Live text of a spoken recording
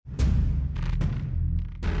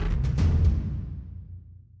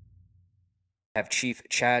Have Chief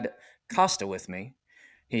Chad Costa with me.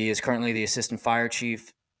 He is currently the Assistant Fire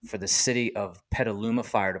Chief for the City of Petaluma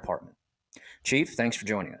Fire Department. Chief, thanks for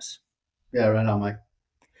joining us. Yeah, right on, Mike.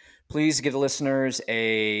 Please give the listeners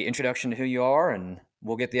a introduction to who you are, and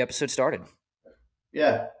we'll get the episode started.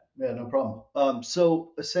 Yeah, yeah, no problem.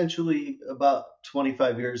 So essentially, about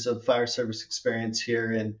 25 years of fire service experience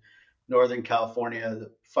here in Northern California.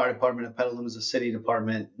 The fire department of Petaluma is a city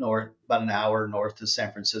department north, about an hour north of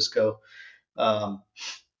San Francisco. Um,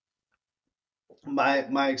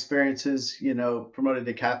 my experiences, promoted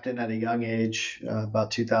to captain at a young age,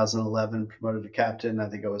 about 2011, promoted to captain. I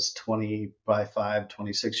think I was 25,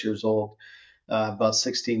 26 years old. About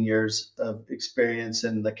 16 years of experience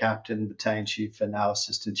in the captain, battalion chief, and now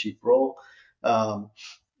assistant chief role. Um,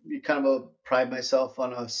 kind of pride myself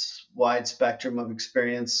on a wide spectrum of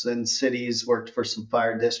experience in cities. Worked for some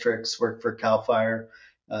fire districts. Worked for Cal Fire,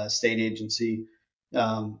 state agency,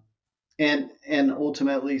 um, and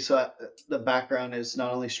ultimately, the background is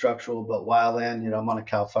not only structural but wildland. I'm on a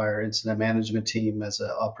Cal Fire incident management team as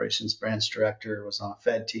an operations branch director. Was on a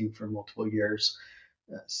Fed team for multiple years.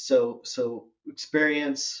 So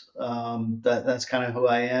experience, that's kind of who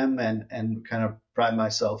I am, and kind of pride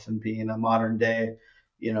myself in being a modern day,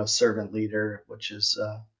 servant leader, which is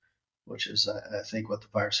I think what the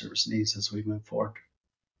fire service needs as we move forward.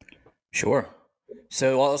 Sure.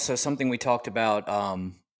 So, also something we talked about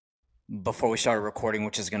before we started recording,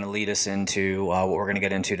 which is going to lead us into what we're going to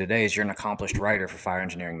get into today, is you're an accomplished writer for Fire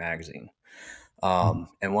Engineering Magazine.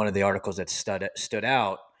 And one of the articles that stood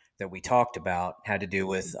out that we talked about had to do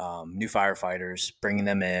with new firefighters, bringing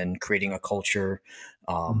them in, creating a culture,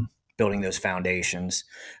 building those foundations.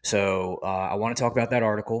 So I want to talk about that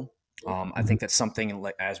article. I think that's something,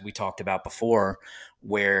 as we talked about before,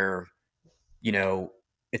 where, you know,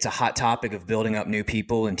 it's a hot topic of building up new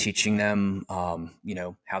people and teaching them,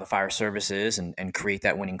 how the fire service is, and create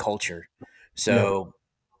that winning culture. Yeah. So,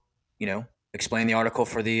 explain the article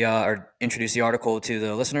for or introduce the article to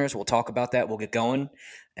the listeners. We'll talk about that. We'll get going.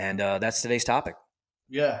 And that's today's topic.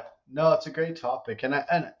 Yeah, no, it's a great topic, and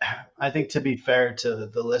I think, to be fair to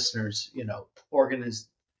the listeners,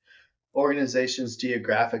 organizations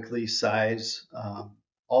geographically, size,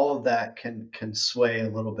 all of that can sway a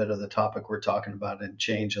little bit of the topic we're talking about and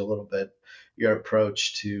change a little bit your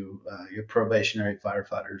approach to your probationary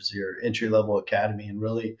firefighters, your entry level academy, and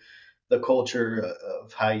really the culture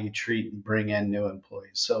of how you treat and bring in new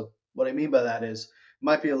employees. So what I mean by that is it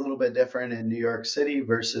might be a little bit different in New York City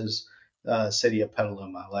versus city of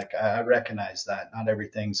Petaluma. Like, I recognize that not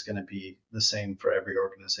everything's going to be the same for every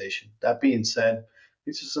organization. That being said,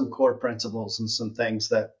 these are some core principles and some things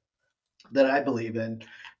that I believe in,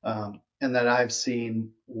 and that I've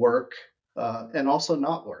seen work, and also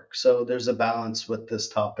not work. So there's a balance with this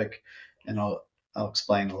topic, and I'll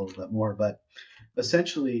explain a little bit more. But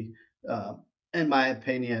essentially, in my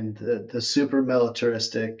opinion, the super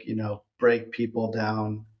militaristic, break people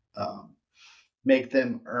down, make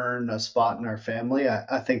them earn a spot in our family.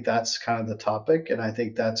 I think that's kind of the topic, and I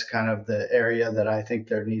think that's kind of the area that I think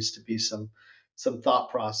there needs to be some thought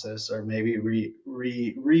process, or maybe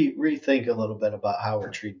rethink a little bit about how we're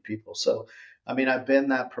treating people. So, I mean, I've been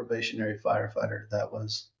that probationary firefighter that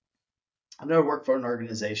was. I've never worked for an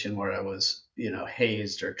organization where I was,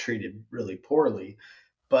 hazed or treated really poorly,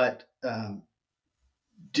 but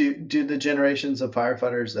do the generations of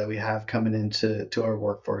firefighters that we have coming into our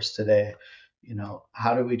workforce today,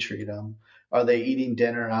 how do we treat them? Are they eating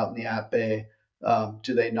dinner out in the App Bay?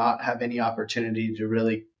 Do they not have any opportunity to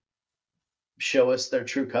really show us their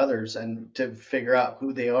true colors and to figure out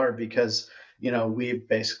who they are? Because we've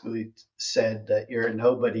basically said that you're a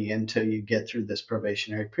nobody until you get through this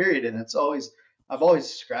probationary period, and I've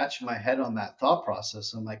always scratched my head on that thought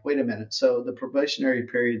process. I'm like, wait a minute. So the probationary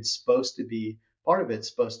period's supposed to be part of it's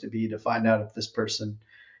supposed to be to find out if this person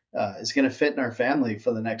is going to fit in our family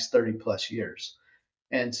for the next 30 plus years.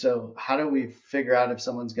 And so, how do we figure out if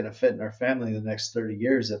someone's going to fit in our family the next 30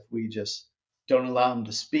 years if we just don't allow them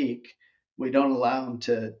to speak? We don't allow them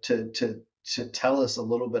to tell us a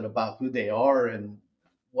little bit about who they are and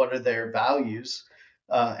what are their values,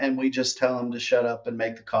 and we just tell them to shut up and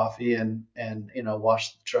make the coffee and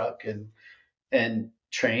wash the truck and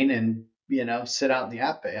train and sit out in the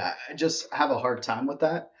app bay. I just have a hard time with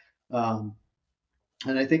that. And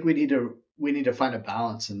I think we need to find a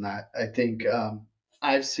balance in that. I think,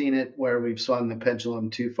 I've seen it where we've swung the pendulum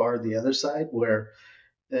too far the other side, where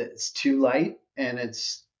it's too light and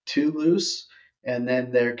it's too loose, and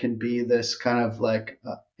then there can be this kind of like,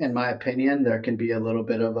 in my opinion, there can be a little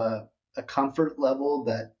bit of a comfort level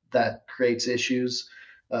that creates issues,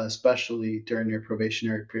 especially during your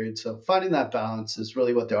probationary period. So finding that balance is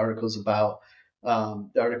really what the article is about.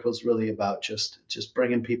 The article is really about just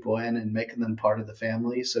bringing people in and making them part of the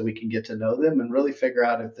family so we can get to know them and really figure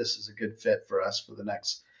out if this is a good fit for us for the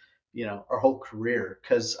next, our whole career.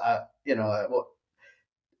 Because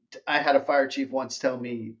I had a fire chief once tell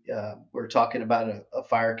me, we are talking about a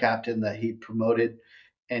fire captain that he promoted,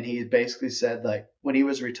 and he basically said, like, when he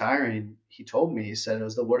was retiring, he told me, he said it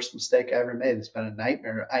was the worst mistake I ever made. It's been a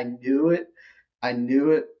nightmare. I knew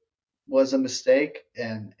it was a mistake,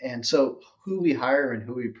 and so who we hire and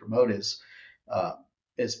who we promote uh,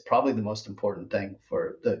 is probably the most important thing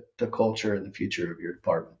for the culture and the future of your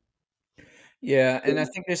department. Yeah, and I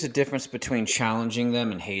think there's a difference between challenging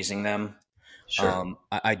them and hazing them. Sure.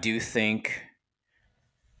 I do think.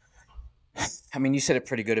 I mean, you said it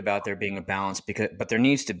pretty good about there being a balance, but there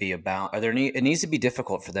needs to be a balance. It needs to be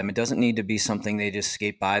difficult for them. It doesn't need to be something they just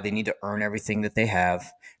skate by. They need to earn everything that they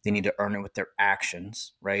have. They need to earn it with their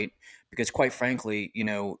actions, right? Because quite frankly,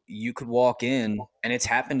 you could walk in, and it's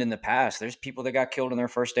happened in the past. There's people that got killed on their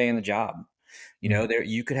first day in the job. There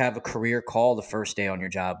you could have a career call the first day on your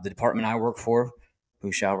job. The department I work for,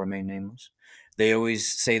 who shall remain nameless, they always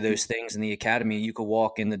say those things in the academy. You could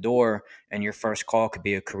walk in the door and your first call could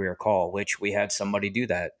be a career call, which we had somebody do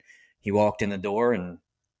that. He walked in the door and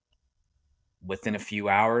within a few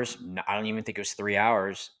hours, I don't even think it was 3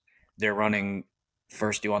 hours, they're running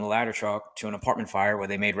first due on the ladder truck to an apartment fire where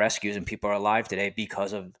they made rescues and people are alive today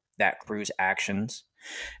because of that crew's actions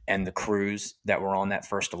and the crews that were on that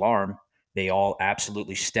first alarm. They all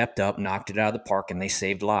absolutely stepped up, knocked it out of the park, and they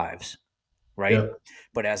saved lives, right? Yep.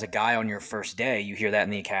 But as a guy on your first day, you hear that in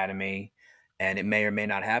the academy, and it may or may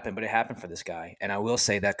not happen, but it happened for this guy. And I will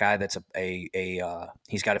say that guy that's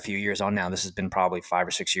he's got a few years on now. This has been probably 5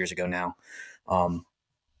 or 6 years ago now. Um,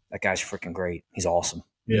 that guy's freaking great. He's awesome.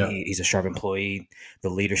 Yeah. He's a sharp employee. The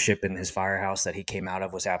leadership in his firehouse that he came out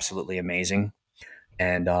of was absolutely amazing.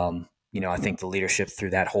 And, I think the leadership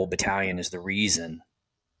through that whole battalion is the reason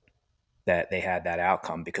that they had that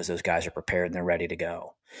outcome because those guys are prepared and they're ready to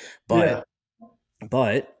go. But, Yeah.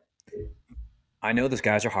 but I know those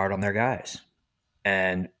guys are hard on their guys.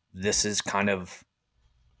 And this is kind of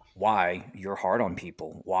why you're hard on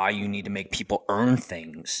people, why you need to make people earn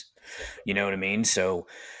things. You know what I mean? So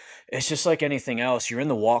it's just like anything else. You're in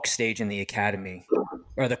the walk stage in the academy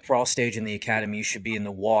or the crawl stage in the academy. You should be in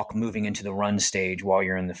the walk moving into the run stage while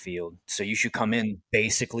you're in the field. So you should come in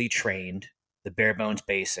basically trained, the bare bones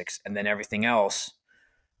basics, and then everything else,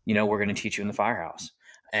 we're going to teach you in the firehouse.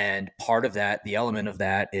 And part of that, the element of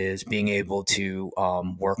that is being able to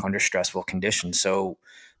work under stressful conditions. So,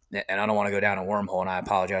 and I don't want to go down a wormhole, and I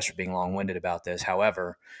apologize for being long winded about this.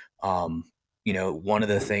 However, um, one of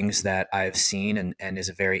the things that I've seen and is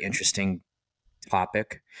a very interesting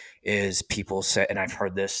topic is people say, and I've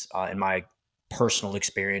heard this in my personal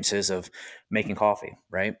experiences of making coffee,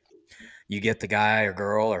 right? You get the guy or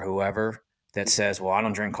girl or whoever that says, well, I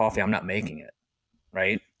don't drink coffee, I'm not making it,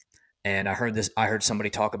 right? And I heard somebody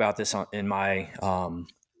talk about this in my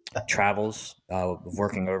travels of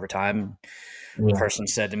working overtime. The Yeah. person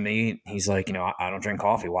said to me, he's like, I don't drink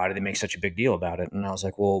coffee. Why do they make such a big deal about it? And I was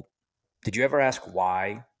like, well, did you ever ask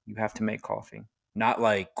why you have to make coffee? Not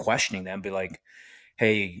like questioning them, but like,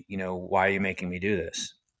 hey, why are you making me do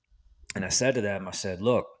this? And I said to them, I said,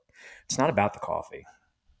 look, it's not about the coffee.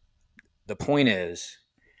 The point is,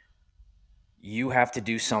 you have to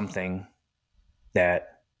do something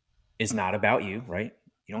that is not about you, right?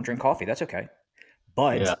 You don't drink coffee. That's okay.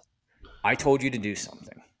 But Yeah. I told you to do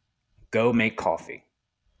something. Go make coffee.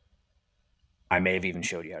 I may have even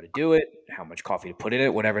showed you how to do it, how much coffee to put in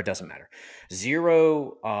it, whatever. It doesn't matter.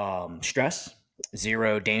 Zero stress,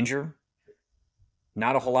 zero danger,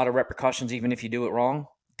 not a whole lot of repercussions, even if you do it wrong.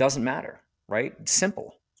 Doesn't matter, right? It's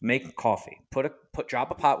simple. Make coffee.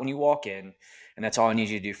 Drop a pot when you walk in, and that's all I need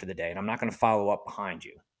you to do for the day. And I'm not going to follow up behind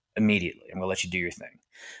you immediately. I'm going to let you do your thing.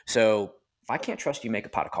 So if I can't trust you, make a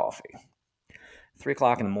pot of coffee. 3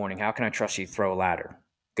 o'clock in the morning, how can I trust you to throw a ladder,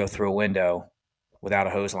 go through a window without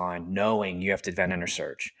a hose line, knowing you have to vent and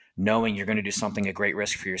search, knowing you're going to do something at great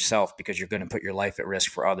risk for yourself because you're going to put your life at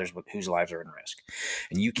risk for others whose lives are in risk.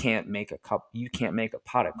 And you can't make a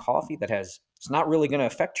pot of coffee it's not really going to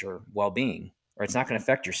affect your well-being or it's not going to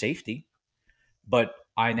affect your safety. But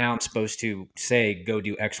I now am supposed to say, go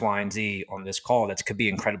do X, Y, and Z on this call that could be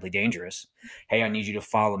incredibly dangerous. Hey, I need you to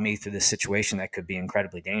follow me through this situation that could be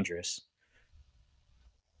incredibly dangerous,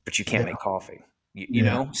 but you can't Yeah. make coffee.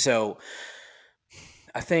 Yeah. So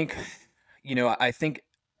I think, I think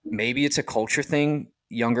maybe it's a culture thing.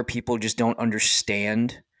 Younger people just don't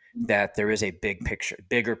understand that there is a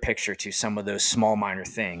bigger picture to some of those small minor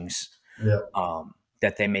things Yeah.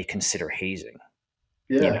 that they may consider hazing.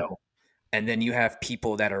 You Yeah. know, And then you have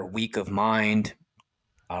people that are weak of mind.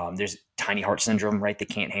 There's tiny heart syndrome, right? They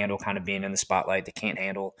can't handle kind of being in the spotlight. They can't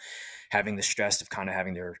handle having the stress of kind of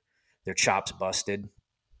having their chops busted.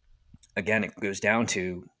 Again, it goes down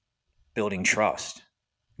to building trust.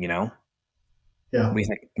 You know, what Yeah. do you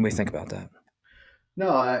think? What do you think about that? No,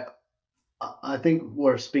 I think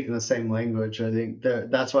we're speaking the same language. I think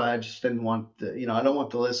that's why I just didn't want I don't want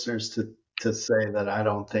the listeners to say that I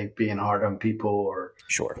don't think being hard on people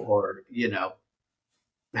Sure, or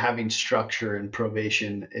having structure and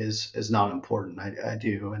probation is not important. I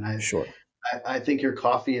do, and sure, I think your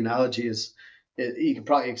coffee analogy is you can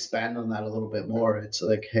probably expand on that a little bit more. It's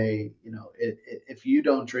like, hey, if you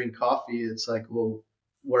don't drink coffee, it's like, well,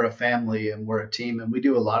 we're a family and we're a team, and we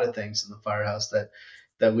do a lot of things in the firehouse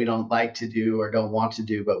that we don't like to do or don't want to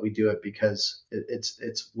do, but we do it because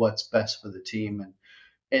it's what's best for the team.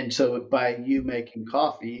 And so by you making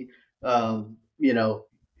coffee,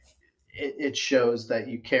 it shows that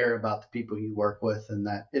you care about the people you work with, and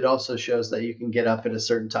that it also shows that you can get up at a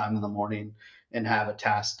certain time in the morning and have a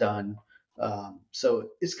task done. So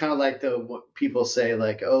it's kind of like the what people say,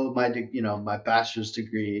 like, oh, my bachelor's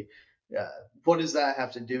degree, uh, what does that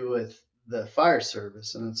have to do with the fire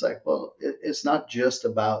service? And it's like, well, it's not just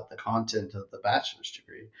about the content of the bachelor's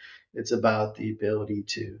degree. It's about the ability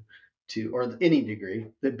or any degree,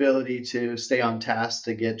 the ability to stay on task,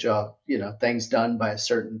 to get things done by a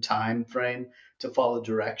certain time frame, to follow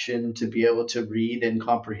direction, to be able to read and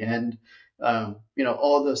comprehend.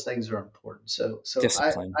 All of those things are important. So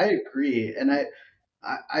discipline. I agree, and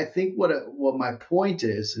I think what my point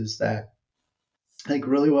is that I think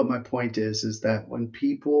really what my point is that when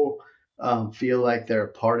people feel like they're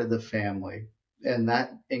a part of the family, and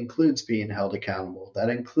that includes being held accountable, that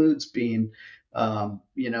includes being,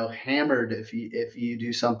 hammered if you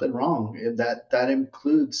do something wrong, that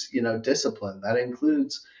includes discipline, that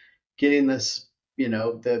includes getting this,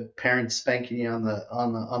 the parents spanking you on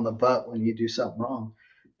the butt when you do something wrong.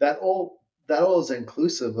 That all is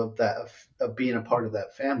inclusive of that of being a part of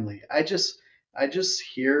that family. I just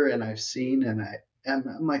hear and I've seen and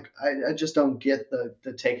I'm like I just don't get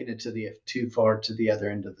the taking it to the too far to the other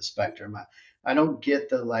end of the spectrum. I don't get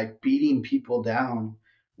the like beating people down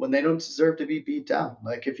when they don't deserve to be beat down.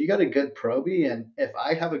 Like if you got a good probie, and if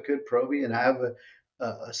I have a good probie and I have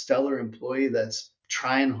a stellar employee that's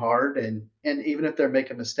trying hard, and even if they're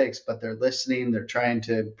making mistakes, but they're listening, they're trying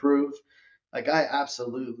to improve, like I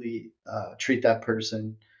absolutely treat that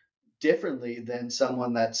person differently than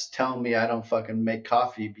someone that's telling me I don't fucking make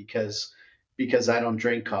coffee because I don't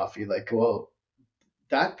drink coffee. Like, well,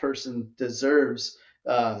 that person deserves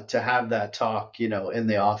to have that talk, in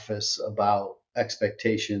the office about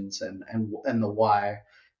expectations and the why,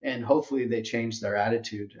 and hopefully they change their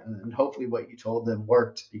attitude, and hopefully what you told them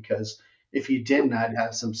worked. Because if you didn't, I'd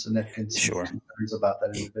have some significant Sure, concerns about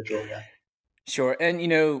that individual. Yeah. sure. And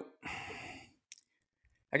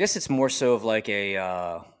I guess it's more so of like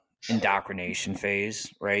a indoctrination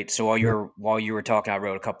phase, right? So while you were talking, I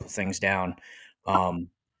wrote a couple of things down, um,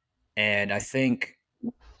 and I think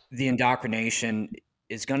the indoctrination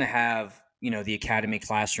is going to have the academy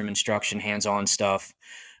classroom instruction, hands-on stuff.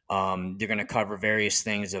 They're going to cover various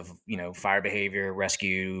things of fire behavior,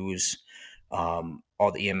 rescues,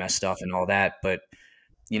 all the EMS stuff, and all that. But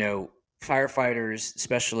you know, firefighters,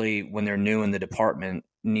 especially when they're new in the department,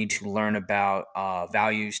 need to learn about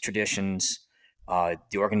values, traditions,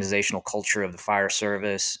 the organizational culture of the fire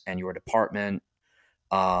service and your department.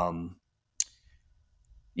 Um,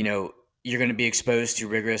 you know, you're going to be exposed to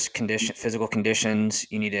rigorous physical conditions.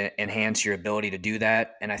 You need to enhance your ability to do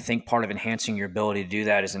that. And I think part of enhancing your ability to do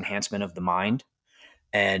that is enhancement of the mind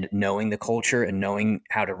and knowing the culture and knowing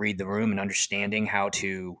how to read the room and understanding how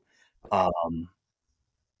to um,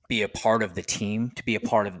 be a part of the team, to be a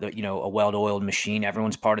part of a well-oiled machine.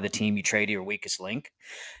 Everyone's part of the team. You trade your weakest link,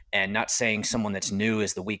 and not saying someone that's new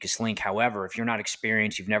is the weakest link. However, if you're not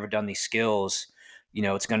experienced, you've never done these skills,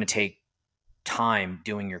 it's going to take time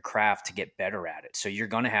doing your craft to get better at it. So you're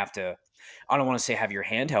going to have to, I don't want to say have your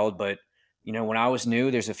hand held, but when I was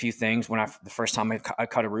new, there's a few things the first time I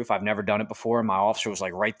cut a roof, I've never done it before. My officer was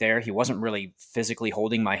like right there. He wasn't really physically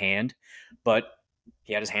holding my hand, but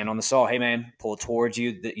he had his hand on the saw. Hey man, pull it towards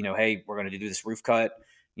you. Hey, we're going to do this roof cut,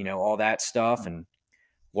 all that stuff. And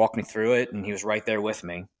walked me through it. And he was right there with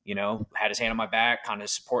me, had his hand on my back, kind of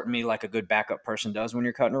supporting me like a good backup person does when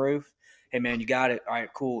you're cutting a roof. Hey man, you got it. All right,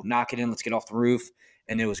 cool. Knock it in. Let's get off the roof.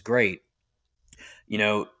 And it was great. You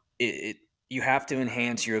know, you have to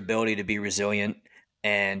enhance your ability to be resilient.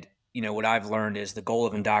 And what I've learned is the goal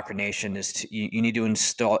of indoctrination is you need to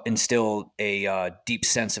instill a deep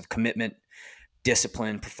sense of commitment,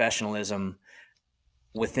 discipline, professionalism,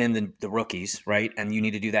 within the rookies, right? And you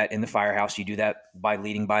need to do that in the firehouse. You do that by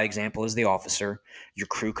leading by example as the officer. Your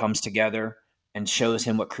crew comes together and shows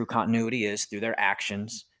him what crew continuity is through their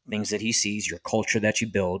actions, things that he sees, your culture that you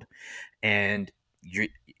build, and you're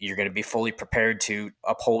you're going to be fully prepared to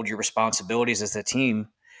uphold your responsibilities as a team,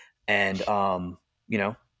 and you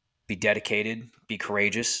know, be dedicated, be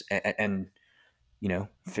courageous, and you know,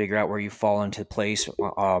 figure out where you fall into place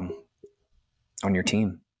on your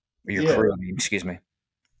team or your Yeah. crew. I mean, excuse me.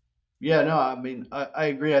 Yeah, no, I mean, I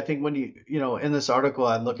agree. I think when you know, in this article,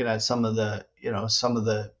 I'm looking at some of the, you know, some of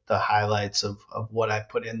the highlights of what I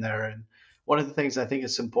put in there. And one of the things I think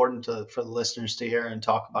it's important for the listeners to hear and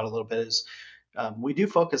talk about a little bit is we do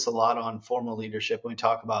focus a lot on formal leadership. When we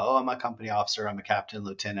talk about, oh, I'm a company officer, I'm a captain,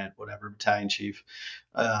 lieutenant, whatever, battalion chief.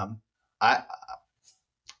 Um, I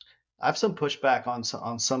I have some pushback on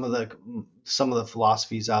some of the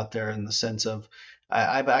philosophies out there in the sense of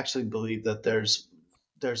I've actually believe that there's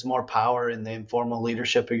more power in the informal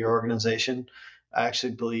leadership of your organization. I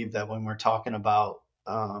actually believe that when we're talking about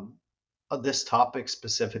this topic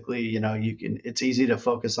specifically, you know, you can it's easy to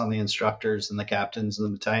focus on the instructors and the captains and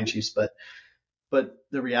the battalion chiefs, but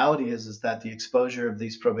the reality is that the exposure of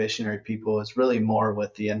these probationary people is really more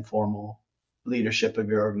with the informal leadership of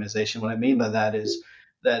your organization. What I mean by that is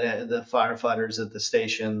that the firefighters at the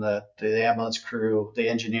station, the ambulance crew, the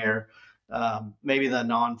engineer, maybe the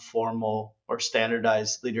non-formal or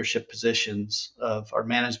standardized leadership positions of our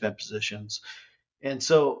management positions. And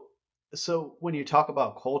so when you talk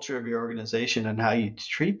about culture of your organization and how you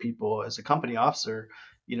treat people as a company officer,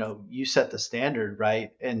 you know, you set the standard,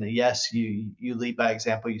 right? And yes, you lead by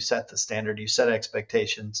example, you set the standard, you set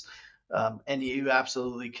expectations. And you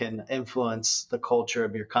absolutely can influence the culture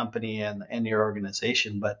of your company and your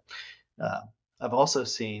organization. But uh, I've also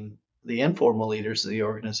seen the informal leaders of the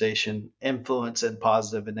organization influence in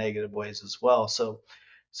positive and negative ways as well. So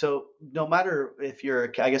no matter if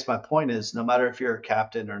you're, I guess my point is, no matter if you're a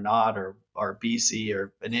captain or not, or BC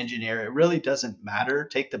or an engineer, it really doesn't matter.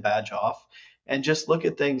 Take the badge off and just look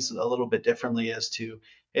at things a little bit differently as to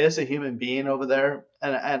it is a human being over there,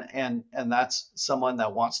 and that's someone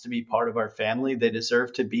that wants to be part of our family. They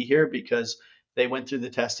deserve to be here because they went through the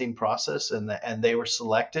testing process and they were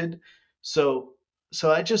selected. So so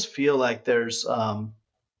I just feel like there's an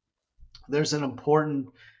important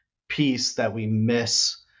piece that we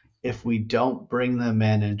miss if we don't bring them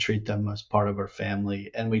in and treat them as part of our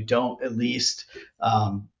family, and we don't at least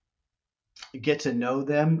get to know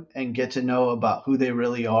them and get to know about who they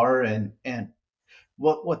really are. And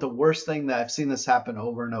what the worst thing that I've seen this happen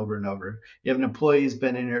over and over and over. You have an employee who's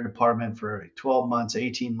been in your department for 12 months,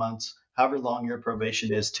 18 months, however long your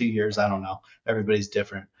probation is, 2 years, I don't know. Everybody's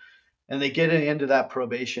different, and they get into that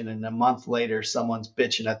probation, and a month later someone's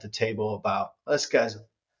bitching at the table about this guy's a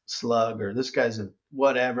slug, or this guy's a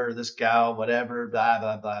whatever, this gal whatever, blah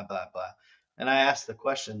blah blah blah blah. And I asked the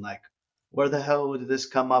question, like, where the hell did this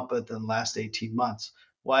come up with in the last 18 months?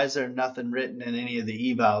 Why is there nothing written in any of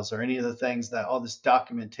the evals or any of the things, that all this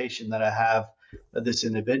documentation that I have of this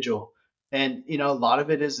individual? And you know, a lot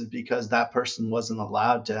of it is because that person wasn't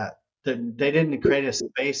allowed to, they didn't create a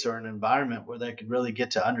space or an environment where they could really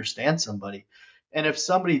get to understand somebody. And if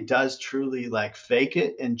somebody does truly like fake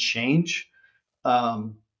it and change,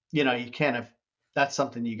 um, you know, you can't have, that's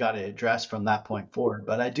something you got to address from that point forward.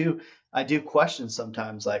 But I do question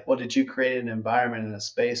sometimes, like, well, did you create an environment and a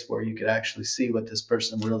space where you could actually see what this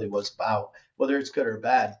person really was about, whether it's good or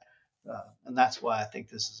bad? And that's why I think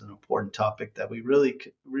this is an important topic that we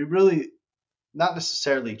really not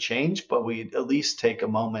necessarily change, but we at least take a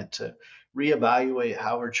moment to reevaluate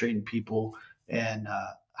how we're treating people, and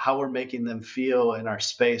how we're making them feel in our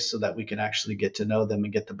space so that we can actually get to know them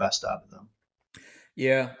and get the best out of them.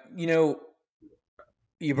 Yeah, you know,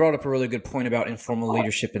 you brought up a really good point about informal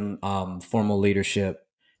leadership and formal leadership,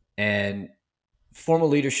 and formal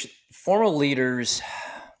leadership. Formal leaders,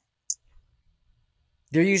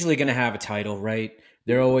 they're usually going to have a title, right?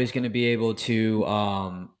 They're always going to be able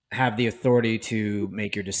to have the authority to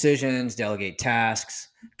make your decisions, delegate tasks,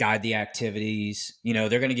 guide the activities. You know,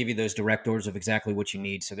 they're going to give you those direct orders of exactly what you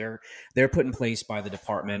need. So they're put in place by the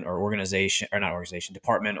department or organization, or not organization,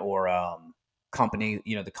 department or company.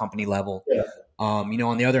 You know, the company level. Yeah. You know,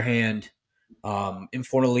 on the other hand,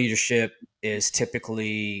 informal leadership is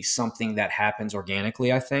typically something that happens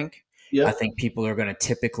organically. I Yep. think people are going to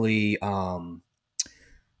typically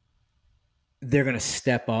they're going to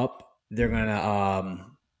step up. They're going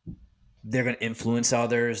to influence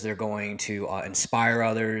others. They're going to inspire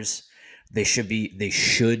others. They should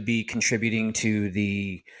be contributing to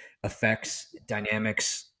the effects,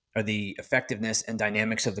 dynamics, or the effectiveness and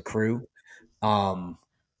dynamics of the crew. Um,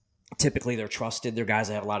 typically they're trusted. They're guys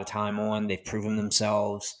that have a lot of time on. They've proven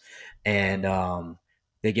themselves, and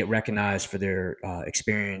they get recognized for their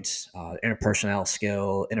experience, interpersonal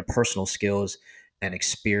skills, and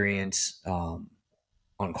experience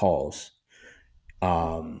on calls.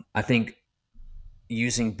 I think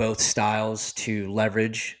using both styles to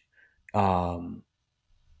um,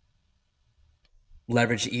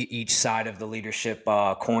 leverage each side of the leadership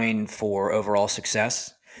coin for overall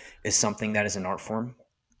success is something that is an art form.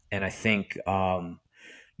 And I think when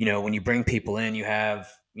you bring people in, you have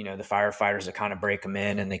the firefighters that kind of break them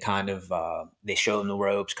in, and they kind of they show them the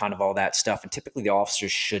ropes, kind of all that stuff. And typically, the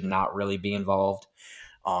officers should not really be involved.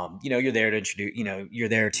 You're there to introduce, you're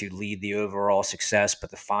there to lead the overall success,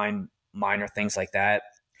 but the fine minor things like that,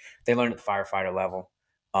 they learn at the firefighter level.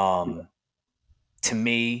 Um, to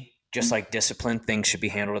me, just like discipline, things should be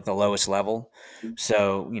handled at the lowest level.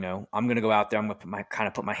 So, I'm going to go out there. I'm going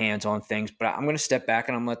to put my hands on things, but I'm going to step back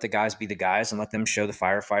and I'm going to let the guys be the guys and let them show the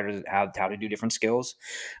firefighters how to do different skills.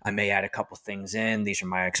 I may add a couple things in. These are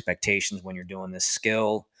my expectations when you're doing this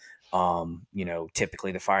skill.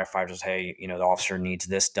 Typically the firefighters, hey, the officer needs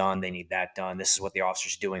this done. They need that done. This is what the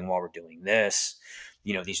officer's doing while we're doing this.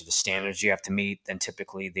 These are the standards you have to meet. Then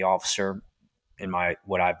typically the officer,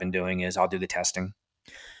 what I've been doing is I'll do the testing.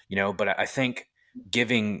 But I think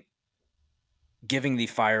giving the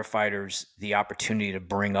firefighters the opportunity to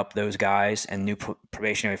bring up those guys and new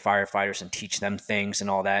probationary firefighters and teach them things and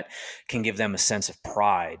all that can give them a sense of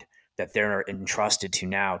pride that they're entrusted to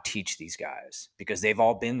now teach these guys, because they've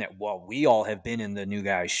all been there. Well, we all have been in the new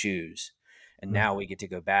guy's shoes, and now we get to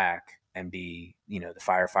go back and be, the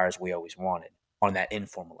firefighters we always wanted on that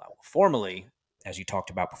informal level. Formally, as you talked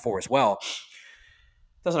about before as well,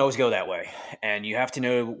 doesn't always go that way. And you have to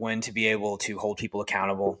know when to be able to hold people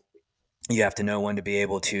accountable. You have to know when to be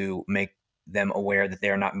able to make them aware that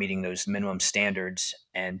they're not meeting those minimum standards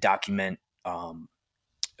and document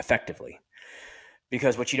effectively.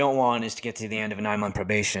 Because what you don't want is to get to the end of a 9-month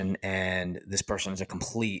probation and this person is a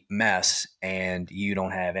complete mess and you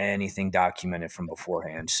don't have anything documented from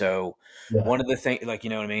beforehand. So Yeah. one of the things, like, you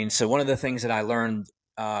know what I mean? So one of the things that I learned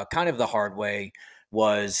kind of the hard way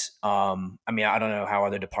was, I don't know how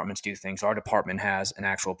other departments do things. Our department has an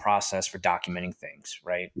actual process for documenting things,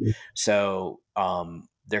 right? So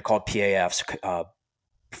they're called PAFs,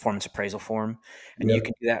 performance appraisal form, and you Yep.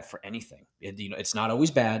 can do that for anything. It's not always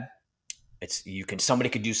bad. Somebody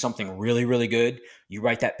could do something really, really good. You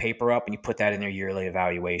write that paper up and you put that in their yearly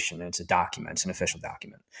evaluation, and it's a document. It's an official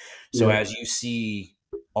document. So Yep. as you see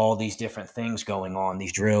all these different things going on,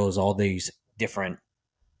 these drills, all these different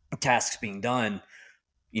tasks being done,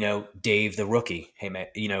 Dave the rookie, hey man,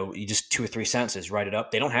 you just 2 or 3 sentences, write it up.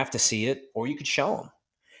 They don't have to see it, or you could show them.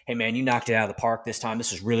 Hey man, you knocked it out of the park this time.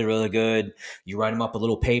 This is really, really good. You write them up a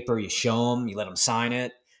little paper, you show them, you let them sign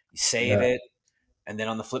it, you save Yeah. it. And then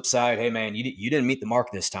on the flip side, hey man, you didn't meet the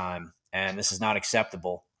mark this time, and this is not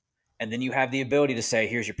acceptable. And then you have the ability to say,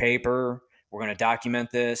 here's your paper. We're going to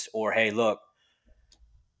document this, or hey, look,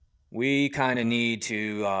 we kind of need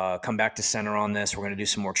to come back to center on this. We're going to do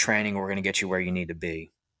some more training. We're going to get you where you need to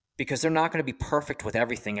be, because they're not going to be perfect with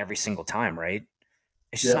everything every single time, right?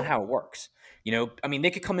 It's just not Yep. how it works.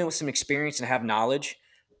 They could come in with some experience and have knowledge,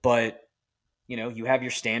 but you have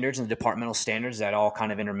your standards and the departmental standards that all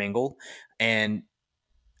kind of intermingle. And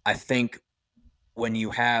I think when you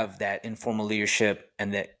have that informal leadership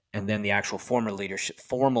and then the actual formal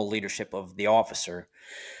leadership of the officer,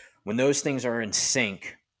 when those things are in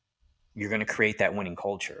sync, you're going to create that winning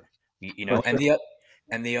culture. For And sure.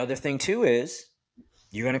 the other thing too is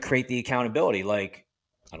you're going to create the accountability. Like,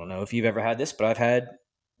 I don't know if you've ever had this, but I've had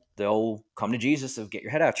the old come to Jesus of get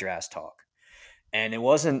your head out your ass talk. And it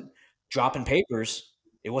wasn't dropping papers.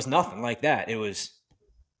 It was nothing like that. It was,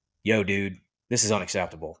 yo, dude, this is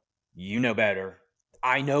unacceptable. You know better.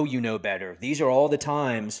 I know you know better. These are all the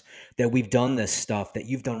times that we've done this stuff that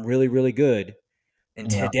you've done really, really good.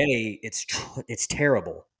 And Yeah. today it's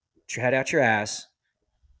terrible. Get your head out your ass,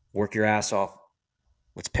 work your ass off.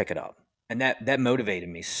 Let's pick it up. And that motivated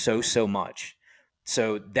me so much.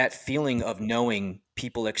 So that feeling of knowing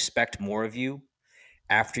people expect more of you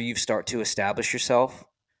after you start to establish yourself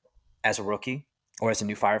as a rookie or as a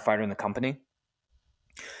new firefighter in the company,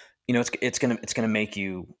 it's gonna make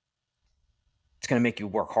you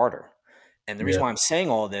work harder. And the reason Yeah. why I'm saying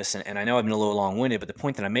all this, and I know I've been a little long winded, but the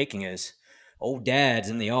point that I'm making is, old dad's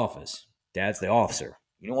in the office. Dad's the officer.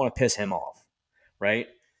 You don't want to piss him off, right?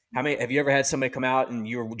 How many have you ever had somebody come out and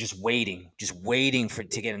you're just waiting for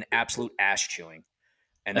to get an absolute ass chewing,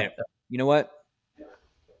 and then you know what?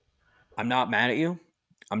 I'm not mad at you.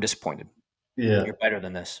 I'm disappointed. Yeah. You're better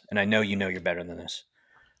than this, and I know you're better than this.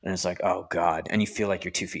 and it's like, oh God, and you feel like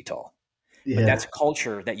you're 2 feet tall. But that's Yeah. a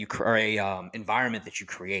culture that you or a environment that you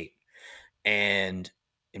create. And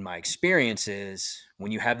in my experiences,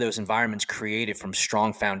 when you have those environments created from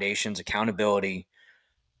strong foundations, accountability,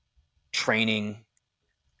 training,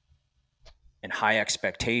 and high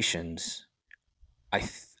expectations,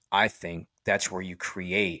 I think that's where you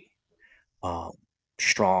create um,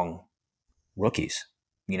 strong rookies.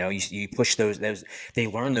 You push those they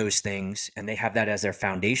learn those things and they have that as their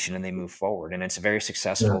foundation and they move forward, and it's a very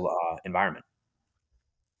successful environment.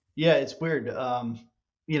 Yeah, it's weird.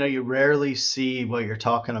 You rarely see what you're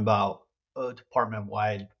talking about department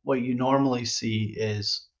wide. What you normally see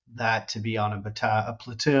is that to be on a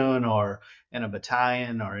platoon or in a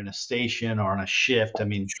battalion or in a station or on a shift. I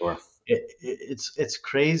mean, Sure. it's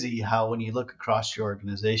crazy how when you look across your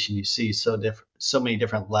organization, you see so many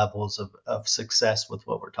different levels of success with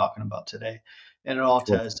what we're talking about today. And it all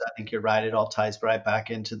Sure. ties, I think you're right, it all ties right back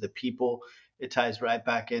into the people. It ties right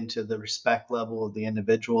back into the respect level of the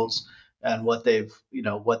individuals and what they've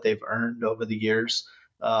earned over the years.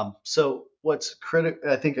 So what's critical,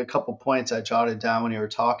 I think a couple points I jotted down when you were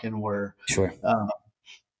talking were Sure. uh,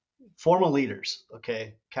 formal leaders,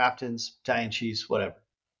 okay, captains, battalion chiefs, whatever.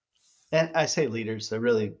 And I say leaders, they're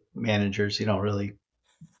really managers. You don't really,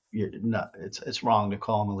 you're not, it's wrong to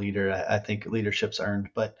call them a leader. I think leadership's earned,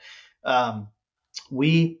 but um,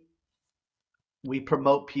 we we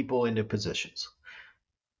promote people into positions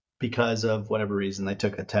because of whatever reason they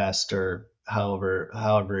took a test or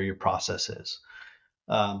however your process is.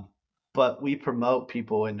 Um, but we promote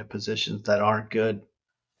people into positions that aren't good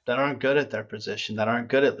at their position, that aren't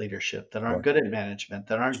good at leadership, that aren't Sure. good at management,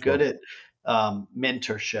 that aren't good Sure. at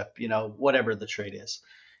mentorship. Whatever the trait is.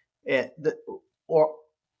 It, the, or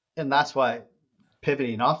and that's why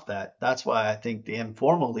pivoting off that's why I think the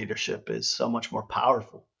informal leadership is so much more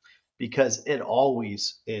powerful because it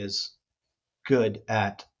always is good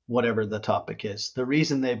at whatever the topic is. The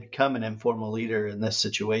reason they become an informal leader in this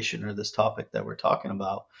situation or this topic that we're talking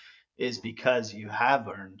about is because you have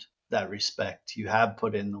earned that respect. You have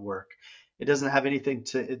put in the work. It does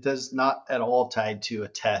not at all tied to a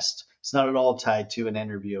test. It's not at all tied to an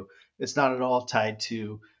interview. It's not at all tied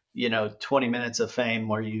to, 20 minutes of fame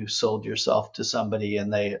where you sold yourself to somebody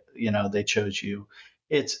and they chose you.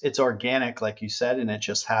 It's organic, like you said, and it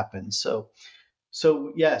just happens.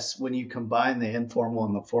 So yes, when you combine the informal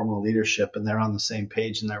and the formal leadership and they're on the same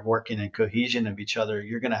page and they're working in cohesion of each other,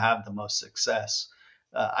 you're going to have the most success.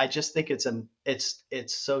 I just think it's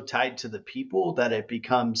so tied to the people that it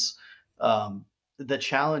becomes the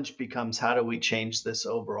challenge becomes how do we change this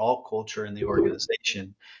overall culture in the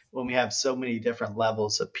organization when we have so many different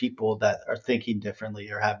levels of people that are thinking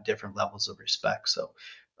differently or have different levels of respect. So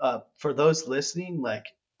for those listening, like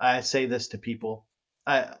I say this to people,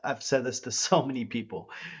 I've said this to so many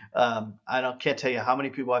people. Can't tell you how many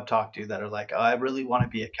people I've talked to that are like, "Oh, I really want to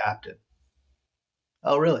be a captain."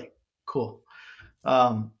 Oh, really? Cool.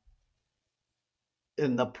 Um,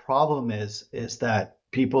 and the problem is that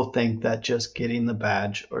people think that just getting the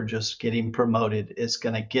badge or just getting promoted is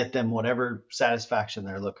going to get them whatever satisfaction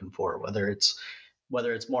they're looking for, whether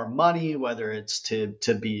it's more money, whether it's to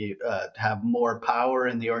be have more power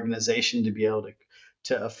in the organization to be able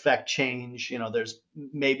to affect change. There's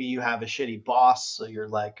maybe you have a shitty boss, so you're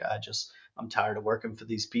like, I'm tired of working for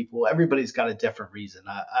these people. Everybody's got a different reason.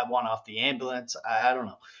 I want off the ambulance. I don't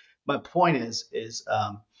know. My point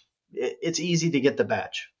it's easy to get the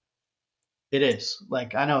badge. It is.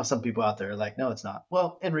 Like, I know some people out there are like, no, it's not.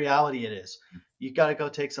 Well, in reality, it is. You got to go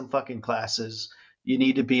take some fucking classes. You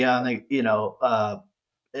need to be on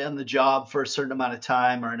the job for a certain amount of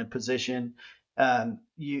time or in a position.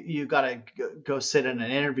 You got to go sit in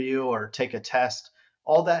an interview or take a test.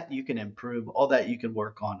 All that you can improve, all that you can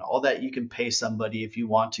work on, all that you can pay somebody if you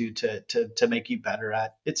want to make you better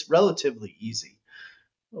at. It's relatively easy.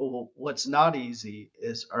 What's not easy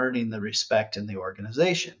is earning the respect in the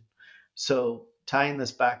organization. So, tying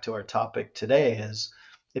this back to our topic today is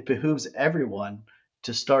it behooves everyone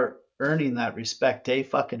to start earning that respect day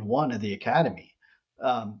fucking one of the academy.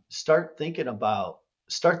 Start thinking about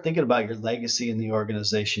your legacy in the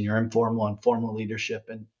organization, your informal and formal leadership,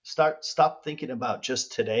 and stop thinking about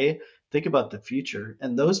just today. Think about the future.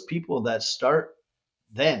 And those people that start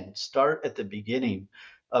at the beginning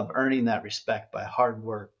of earning that respect by hard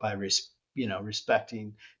work, by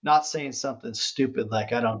respecting, not saying something stupid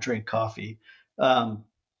like I don't drink coffee. Um,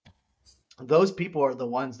 those people are the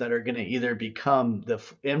ones that are going to either become the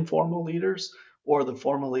informal leaders or the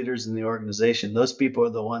formal leaders in the organization. Those people are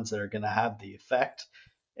the ones that are going to have the effect.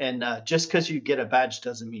 And just because you get a badge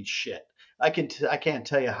doesn't mean shit. I can't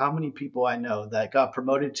tell you how many people I know that got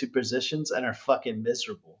promoted to positions and are fucking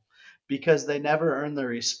miserable because they never earned the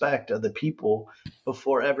respect of the people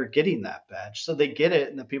before ever getting that badge. So they get it,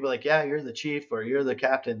 and the people are like, yeah, you're the chief or you're the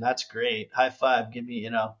captain. That's great. High five. Give me,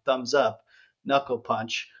 thumbs up, knuckle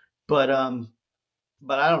punch. But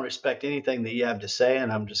I don't respect anything that you have to say,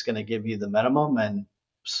 and I'm just going to give you the minimum and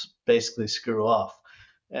basically screw off.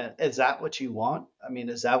 And is that what you want? I mean,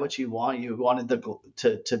 is that what you want? You wanted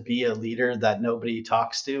to be a leader that nobody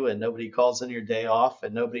talks to and nobody calls on your day off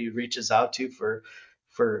and nobody reaches out to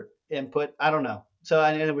for input. I don't know. So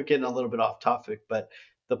I know we're getting a little bit off topic, but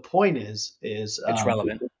the point is It's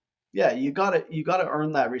relevant. yeah, you gotta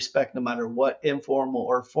earn that respect no matter what informal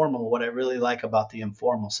or formal. What I really like about the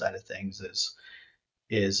informal side of things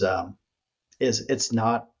is it's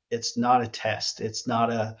not a test. It's not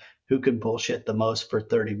a who can bullshit the most for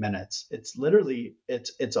 30 minutes. It's literally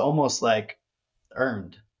it's almost like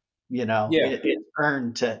earned. Yeah. It's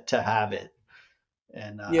earned to have it.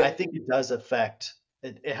 And Yeah. I think it does affect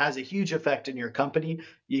it has a huge effect in your company.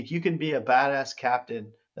 You can be a badass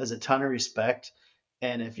captain, has a ton of respect,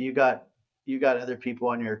 and if you got other people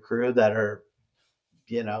on your crew that are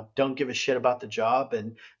don't give a shit about the job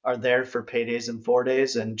and are there for paydays and 4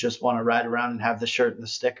 days and just want to ride around and have the shirt and the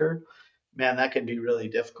sticker, man, that can be a really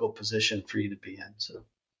difficult position for you to be in. So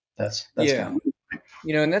that's Yeah. kind of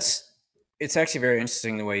And it's actually very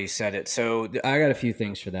interesting the way you said it. So I got a few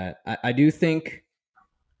things for that. I do think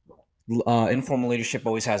informal leadership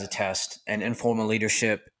always has a test, and informal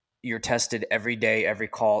leadership, you're tested every day, every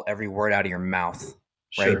call, every word out of your mouth,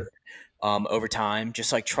 right? sure. Over time,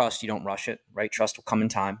 just like trust, you don't rush it, right? Trust will come in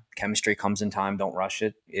time. Chemistry comes in time. Don't rush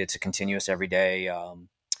it. It's a continuous, everyday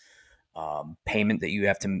payment that you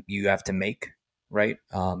have to make, right?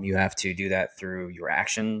 You have to do that through your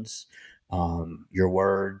actions, your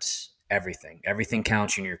words, everything. Everything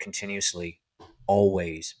counts, and you're continuously,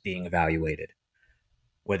 always being evaluated,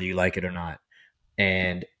 whether you like it or not.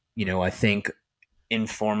 And I think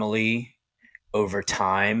informally, over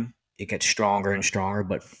time, it gets stronger and stronger,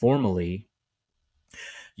 but formally,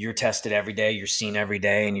 you're tested every day, you're seen every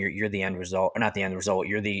day, and you're the end result, or not the end result,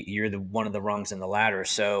 you're the one of the rungs in the ladder.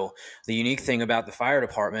 So the unique thing about the fire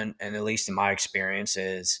department, and at least in my experience,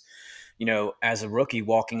 is as a rookie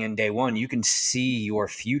walking in day one, you can see your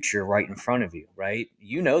future right in front of you, right?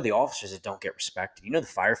 The officers that don't get respected, the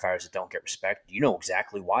firefighters that don't get respected,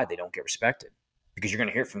 exactly why they don't get respected, because you're going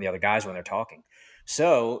to hear it from the other guys when they're talking.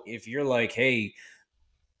 So if you're like, hey,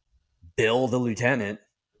 Bill the lieutenant,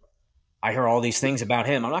 I hear all these things about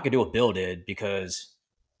him. I'm not going to do what Bill did, because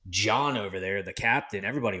John over there, the captain,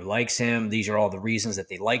 everybody likes him. These are all the reasons that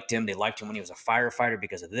they liked him. They liked him when he was a firefighter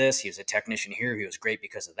because of this. He was a technician here. He was great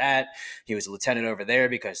because of that. He was a lieutenant over there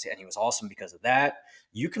and he was awesome because of that.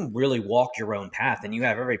 You can really walk your own path, and you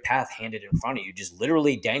have every path handed in front of you, just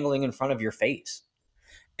literally dangling in front of your face.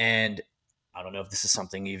 And I don't know if this is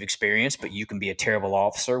something you've experienced, but you can be a terrible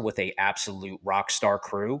officer with a absolute rock star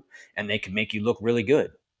crew, and they can make you look really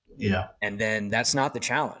good. Yeah. And then that's not the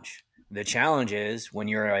challenge. The challenge is when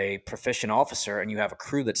you're a proficient officer and you have a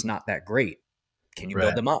crew that's not that great. Can you build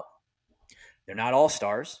Right. them up? They're not all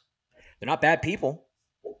stars. They're not bad people.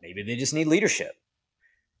 Maybe they just need leadership.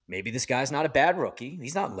 Maybe this guy's not a bad rookie.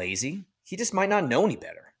 He's not lazy. He just might not know any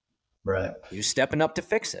better. Right. Who's stepping up to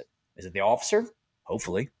fix it? Is it the officer?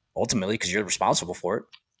 Hopefully, ultimately, because you're responsible for it.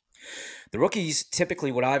 The rookies,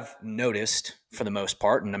 typically, what I've noticed for the most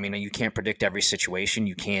part, and I mean, you can't predict every situation.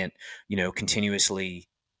 You can't, continuously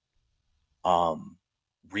um,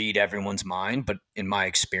 read everyone's mind, but in my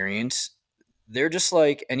experience, they're just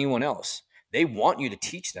like anyone else. They want you to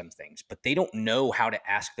teach them things, but they don't know how to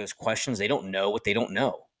ask those questions. They don't know what they don't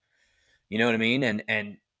know. You know what I mean?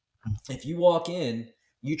 And if you walk in,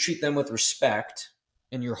 you treat them with respect,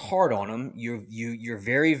 and you're hard on them. You're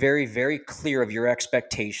very, very, very clear of your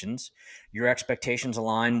expectations. Your expectations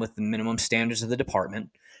align with the minimum standards of the department,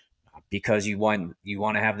 because you want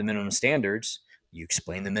to have the minimum standards. You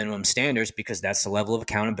explain the minimum standards because that's the level of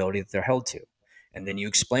accountability that they're held to. And then you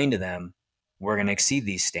explain to them, we're going to exceed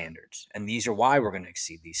these standards, and these are why we're going to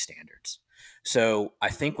exceed these standards. So I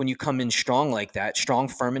think when you come in strong like that, strong,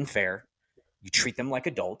 firm, and fair, you treat them like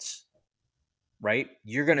adults, right?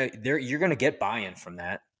 You're gonna get buy-in from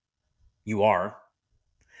that. You are.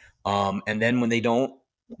 And then when they don't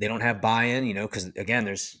have buy-in, because again,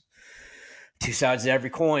 there's two sides to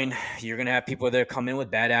every coin. You're going to have people that come in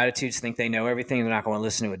with bad attitudes, think they know everything. They're not going to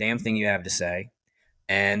listen to a damn thing you have to say.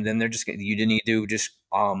 And then you need to just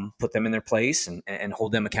put them in their place and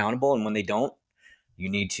hold them accountable. And when they don't, you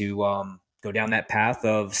need to go down that path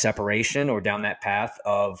of separation, or down that path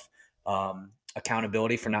of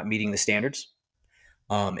accountability for not meeting the standards.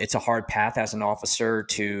 It's a hard path as an officer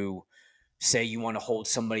to say you want to hold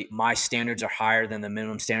somebody. My standards are higher than the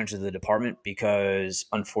minimum standards of the department because,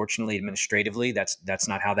 unfortunately, administratively, that's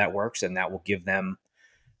not how that works, and that will give them,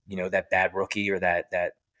 that bad rookie or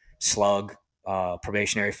that slug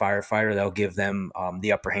probationary firefighter. They'll give them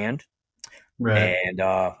the upper hand, Right. and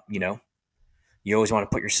you always want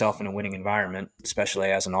to put yourself in a winning environment,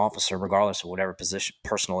 especially as an officer, regardless of whatever position,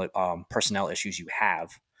 personnel issues you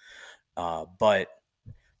have. But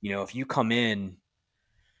if you come in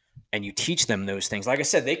and you teach them those things, like I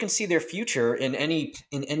said, they can see their future in any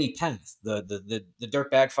path. The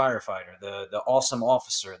dirtbag firefighter, the awesome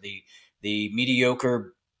officer, the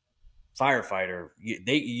mediocre firefighter.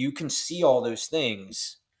 You can see all those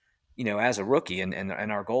things, as a rookie, and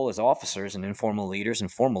our goal as officers and informal leaders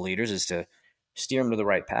and formal leaders is to steer them to the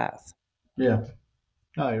right path. Yeah.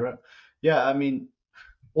 Oh, you're right. Yeah. I mean,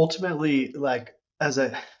 ultimately, like as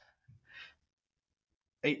a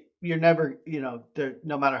you're never, there,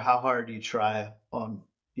 no matter how hard you try on,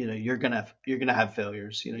 you're gonna have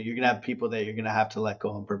failures. You're gonna have people that you're gonna have to let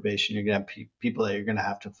go on probation. You're gonna have people that you're gonna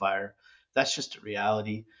have to fire. That's just a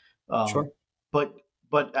reality. Sure. But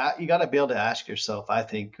you got to be able to ask yourself, I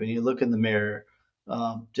think, when you look in the mirror,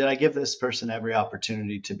 did I give this person every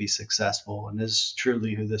opportunity to be successful, and is this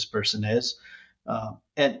truly who this person is? And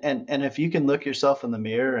if you can look yourself in the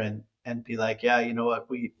mirror and be like, yeah, you know what,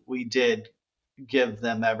 we did give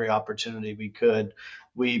them every opportunity we could.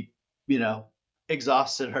 We, you know,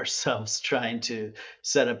 exhausted ourselves trying to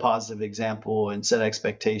set a positive example and set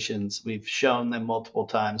expectations. We've shown them multiple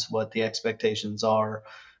times what the expectations are.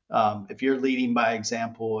 If you're leading by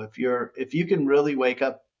example, if you can really wake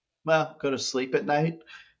up, well, go to sleep at night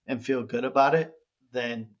and feel good about it,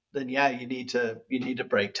 then yeah, you need to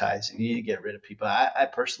break ties and you need to get rid of people. I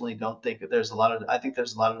personally don't think that I think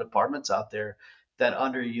there's a lot of departments out there that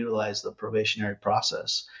underutilize the probationary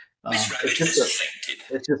process. This It's rabbit just has a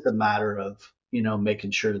fainted. it's just a matter of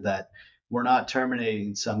making sure that we're not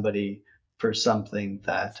terminating somebody for something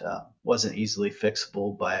that wasn't easily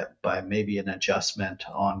fixable by maybe an adjustment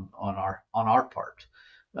on our part.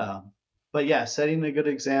 Um, but yeah, setting a good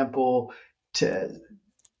example to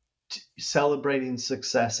celebrating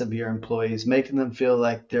success of your employees, making them feel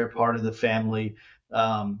like they're part of the family,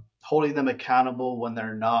 holding them accountable when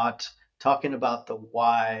they're not, talking about the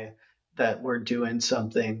why that we're doing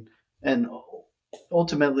something, and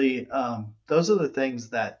ultimately, those are the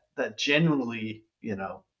things that generally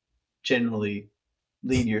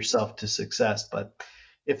lead yourself to success. But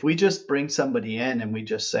if we just bring somebody in and we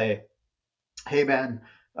just say, hey man,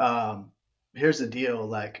 um, here's the deal.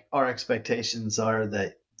 Like our expectations are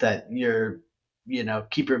that you're,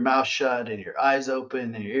 keep your mouth shut and your eyes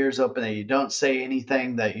open and your ears open, and you don't say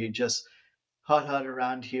anything, that you just hut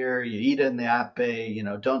around here. You eat in the app bay,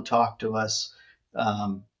 don't talk to us.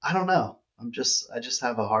 I don't know. I just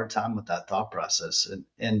have a hard time with that thought process,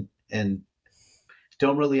 and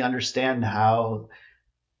don't really understand how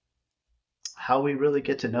we really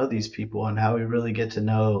get to know these people and how we really get to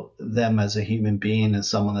know them as a human being and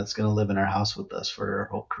someone that's going to live in our house with us for our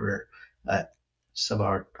whole career. Some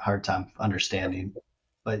hard time understanding,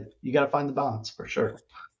 but you got to find the balance for sure.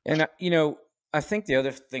 And I think the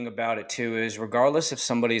other thing about it too is, regardless if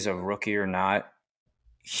somebody's a rookie or not,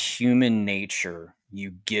 human nature,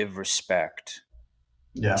 you give respect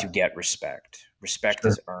Yeah, to get respect. Respect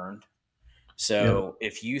sure. is earned. Yep. So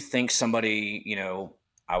if you think somebody,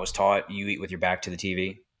 I was taught you eat with your back to the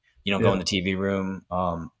TV. You don't go in the Yep. TV room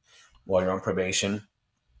while you're on probation.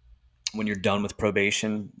 When you're done with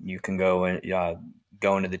probation, you can go into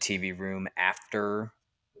the TV room after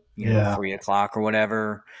Yeah. 3 o'clock or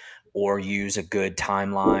whatever, or use a good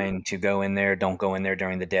timeline to go in there. Don't go in there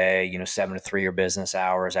during the day, 7 to 3 or business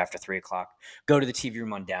hours after 3 o'clock. Go to the TV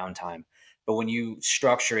room on downtime. But when you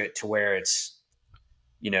structure it to where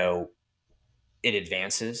you know, it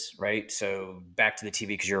advances, right? So back to the TV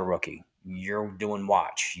because you're a rookie. You're doing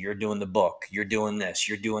watch, you're doing the book, you're doing this,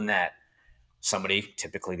 you're doing that. Somebody,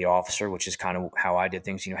 typically the officer, which is kind of how I did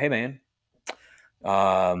things, hey man,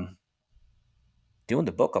 um, doing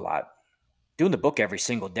the book a lot, doing the book every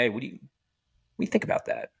single day. What do you think about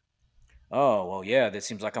that? Oh, well, yeah, that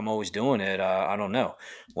seems like I'm always doing it. I don't know.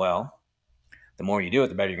 Well, the more you do it,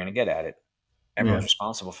 the better you're going to get at it. Everyone's Yeah.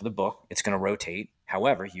 responsible for the book. It's going to rotate.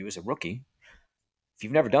 However, you as a rookie, if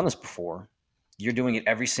you've never done this before, you're doing it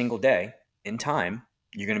every single day in time.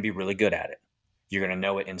 You're going to be really good at it. You're going to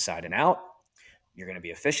know it inside and out. You're going to be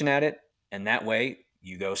efficient at it. And that way,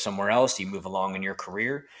 you go somewhere else, you move along in your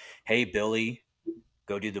career. Hey, Billy,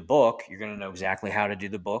 go do the book. You're going to know exactly how to do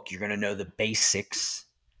the book. You're going to know the basics,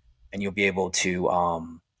 and you'll be able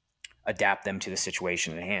to adapt them to the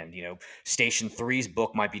situation at hand. Station three's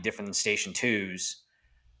book might be different than station two's.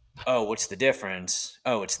 Oh, what's the difference?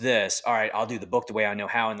 Oh, it's this. All right, I'll do the book the way I know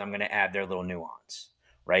how, and I'm going to add their little nuance,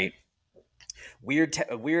 right? Weird.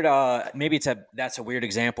 Maybe that's a weird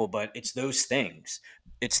example, but it's those things.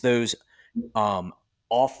 It's those um,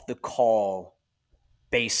 off the call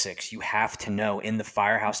basics you have to know in the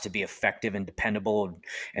firehouse to be effective and dependable,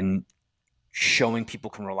 and showing people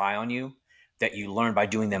can rely on you, that you learn by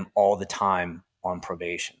doing them all the time on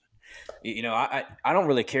probation. I don't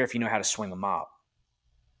really care if you know how to swing a mop.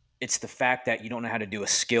 It's the fact that you don't know how to do a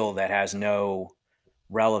skill that has no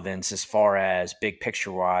relevance as far as big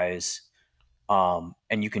picture wise,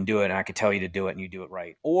 and you can do it, and I can tell you to do it, and you do it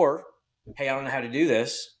right. Or, hey, I don't know how to do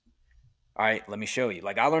this. All right, let me show you.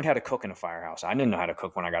 Like, I learned how to cook in a firehouse. I didn't know how to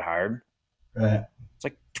cook when I got hired. Right. It's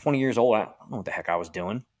like 20 years old. I don't know what the heck I was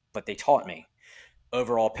doing, but they taught me.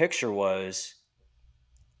 Overall picture was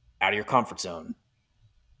out of your comfort zone.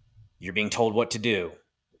 You're being told what to do.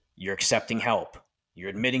 You're accepting help. You're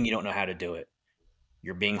admitting you don't know how to do it.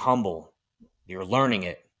 You're being humble. You're learning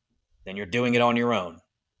it. Then you're doing it on your own.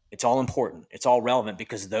 It's all important. It's all relevant,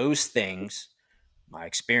 because those things, my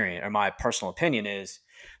experience or my personal opinion is,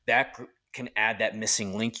 that can add that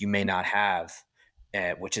missing link you may not have,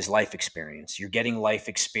 which is life experience. You're getting life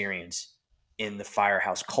experience in the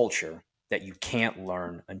firehouse culture that you can't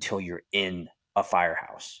learn until you're in a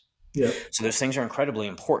firehouse. Yep. So those things are incredibly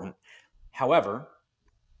important. However,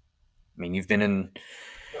 I mean, you've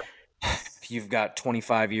got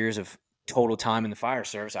 25 years of total time in the fire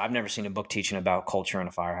service. I've never seen a book teaching about culture in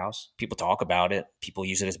a firehouse. People talk about it. People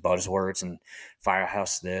use it as buzzwords, and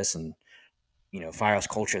firehouse this, and firehouse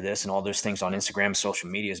culture this, and all those things on Instagram, social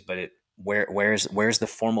medias. But where's the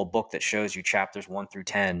formal book that shows you chapters 1 through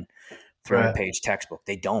 10, Right. 300-page textbook?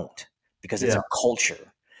 They don't, because it's Yeah. a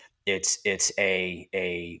culture. It's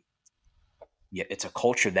a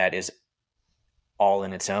culture that is all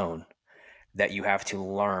in its own, that you have to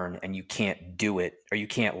learn, and you can't do it, or you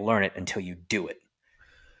can't learn it until you do it.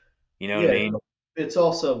 You know what I Yeah. mean? It's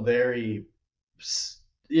also very,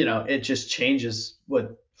 it just changes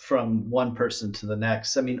what from one person to the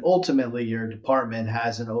next. I mean, ultimately, your department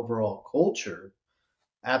has an overall culture,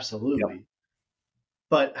 Yep. absolutely,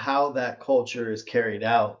 but how that culture is carried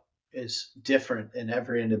out is different in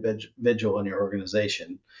every individual in your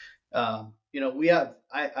organization. I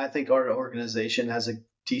think our organization has a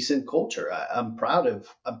decent culture. I'm proud of it.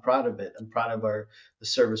 I'm proud of the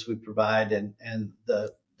service we provide, and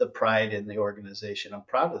the pride in the organization. I'm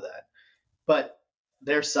proud of that. But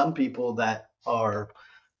there's some people that are,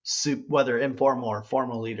 whether informal or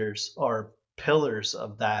formal leaders, are pillars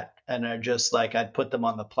of that, and are just like, I'd put them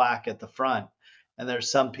on the plaque at the front. And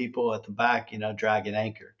there's some people at the back, dragging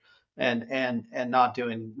anchor, and not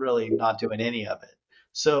doing any of it.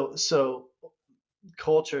 So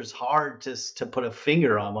culture is hard to put a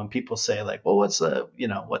finger on. When people say, like, well, what's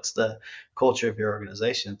the culture of your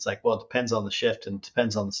organization? It's like, well, it depends on the shift, and it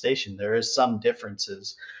depends on the station. There is some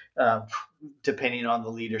differences, uh, depending on the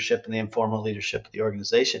leadership and the informal leadership of the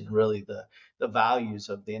organization, really the values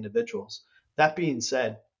of the individuals. That being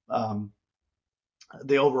said,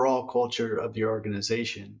 the overall culture of your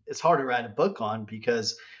organization, it's hard to write a book on,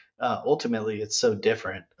 because ultimately it's so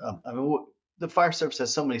different. The fire service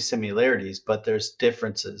has so many similarities, but there's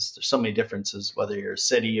differences. There's so many differences, whether you're a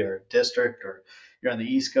city or a district, or you're on the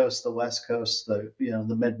East Coast, the West Coast, the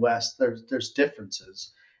Midwest. There's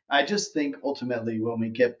differences. I just think ultimately, when we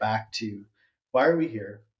get back to why are we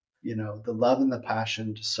here, the love and the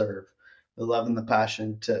passion to serve, the love and the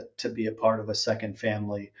passion to be a part of a second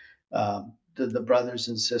family, the brothers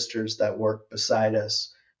and sisters that work beside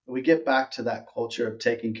us. We get back to that culture of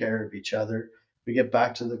taking care of each other. We get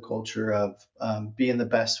back to the culture of being the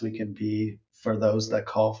best we can be for those that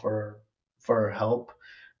call for help,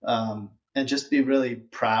 and just be really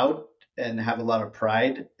proud and have a lot of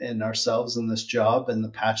pride in ourselves in this job and the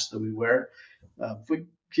patch that we wear. If we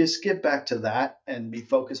just get back to that and be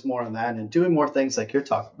focused more on that and doing more things like you're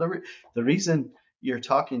talking. The reason you're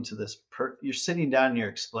talking to you're sitting down and you're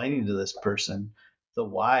explaining to this person the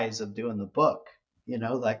whys of doing the book,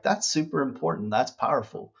 like, that's super important. That's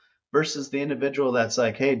powerful, versus the individual that's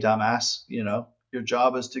like, hey, dumbass, your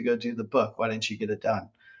job is to go do the book. Why didn't you get it done?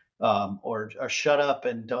 Or shut up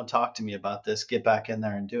and don't talk to me about this. Get back in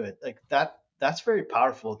there and do it. Like that. That's very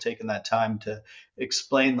powerful, taking that time to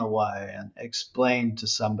explain the why and explain to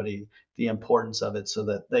somebody the importance of it, so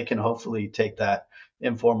that they can hopefully take that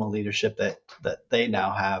informal leadership that they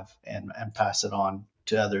now have, and pass it on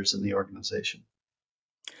to others in the organization.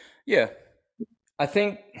 Yeah. I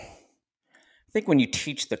think when you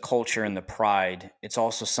teach the culture and the pride, it's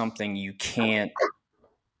also something you can't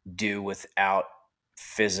do without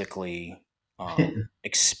physically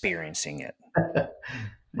experiencing it, Yeah.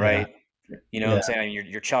 right? You know what I'm Yeah. saying?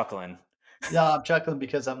 You're chuckling. Yeah, I'm chuckling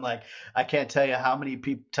because I'm like, I can't tell you how many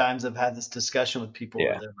times I've had this discussion with people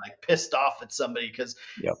where Yeah. they're like pissed off at somebody because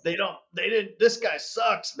Yep. they didn't, this guy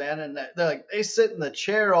sucks, man. And they're like, they sit in the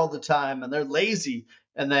chair all the time and they're lazy.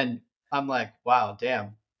 And then I'm like, wow,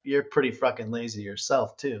 damn, you're pretty fucking lazy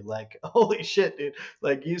yourself too. Like, holy shit, dude.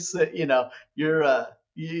 Like you said, you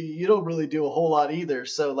don't really do a whole lot either.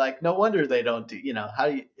 So like, no wonder they don't do, how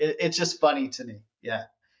do you, it's just funny to me. Yeah.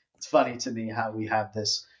 It's funny to me how we have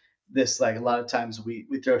this like a lot of times we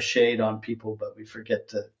throw shade on people, but we forget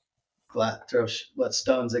to let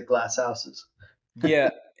stones at glass houses.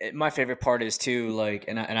 Yeah, my favorite part is too, like,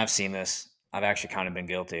 and I've seen this. I've actually kind of been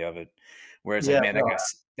guilty of it, where it's like, Yeah, man, no,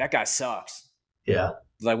 that guy sucks. yeah,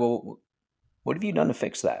 Like, well, what have you done to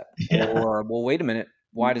fix that? yeah, Or, well, wait a minute,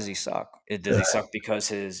 why does he suck? Does he right, suck because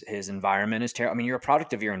his environment is terrible? I mean, you're a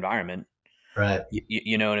product of your environment. right,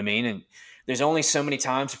 You know what I mean? And there's only so many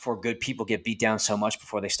times before good people get beat down so much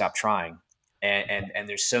before they stop trying, and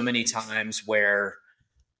there's so many times where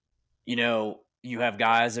you have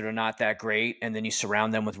guys that are not that great, and then you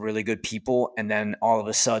surround them with really good people, and then all of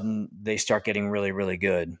a sudden they start getting really, really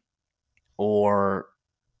good. Or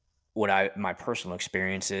my personal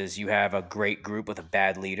experience is you have a great group with a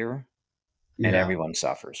bad leader and yeah, everyone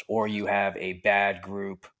suffers. Or you have a bad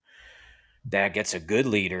group that gets a good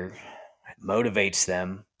leader, motivates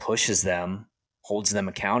them, pushes them, holds them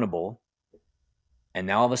accountable, and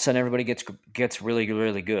now all of a sudden everybody gets really,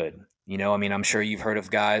 really good. I mean, I'm sure you've heard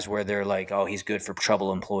of guys where they're like, oh, he's good for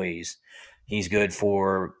trouble employees, he's good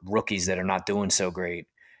for rookies that are not doing so great.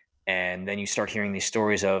 And then you start hearing these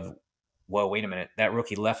stories of, well, wait a minute, that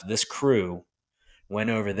rookie left this crew, went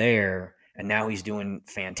over there, and now he's doing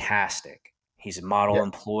fantastic. He's a yeah, model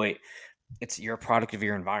employee. You're a product of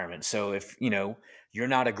your environment. So if you're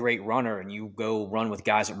not a great runner and you go run with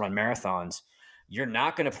guys that run marathons, you're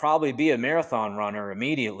not going to probably be a marathon runner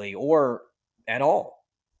immediately or at all.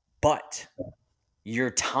 But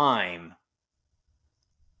your time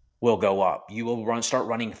will go up. You will start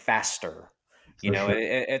running faster. for sure.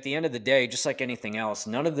 At the end of the day, just like anything else,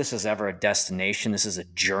 none of this is ever a destination. This is a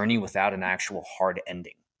journey without an actual hard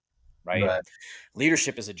ending, right? Right.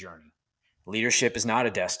 Leadership is a journey. Leadership is not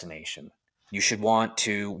a destination. You should want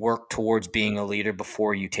to work towards being a leader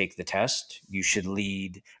before you take the test. You should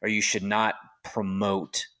lead, or you should not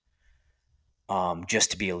promote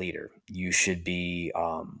just to be a leader. You should be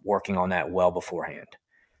working on that well beforehand.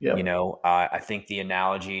 Yep. I think the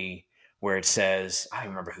analogy where it says, I don't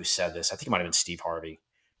remember who said this. I think it might have been Steve Harvey.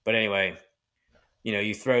 But anyway,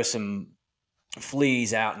 you throw some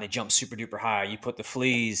fleas out and they jump super duper high. You put the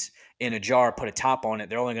fleas in a jar, put a top on it.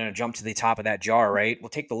 They're only going to jump to the top of that jar, right? Well,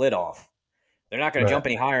 take the lid off. They're not going to Right. jump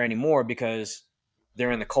any higher anymore because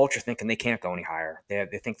they're in the culture thinking they can't go any higher. They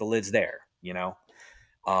think the lid's there.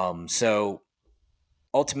 So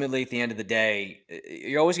ultimately, at the end of the day,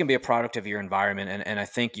 you're always going to be a product of your environment. And I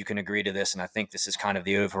think you can agree to this. And I think this is kind of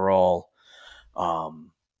the overall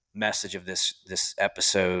message of this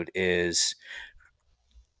episode is,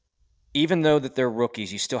 even though that they're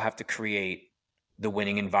rookies, you still have to create the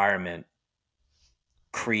winning environment,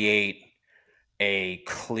 create a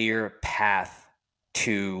clear path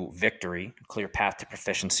to victory, a clear path to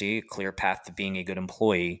proficiency, a clear path to being a good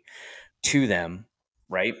employee to them,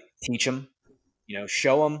 right? Teach them,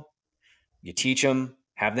 show them, you teach them,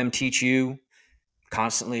 have them teach you,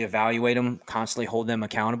 constantly evaluate them, constantly hold them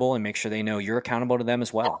accountable, and make sure they know you're accountable to them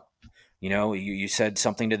as well. You said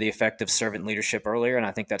something to the effect of servant leadership earlier, and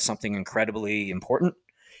I think that's something incredibly important.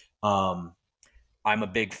 Um, I'm a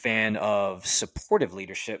big fan of supportive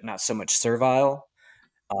leadership, not so much servile.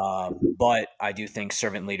 But I do think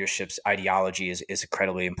servant leadership's ideology is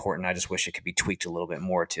incredibly important. I just wish it could be tweaked a little bit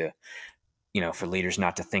more to, for leaders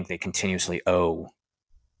not to think they continuously owe,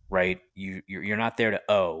 right? You're not there to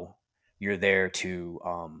owe. You're there to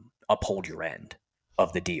uphold your end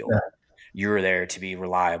of the Yeah. deal. You're there to be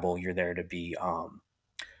reliable. You're there to be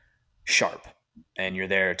sharp, and you're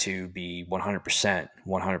there to be 100%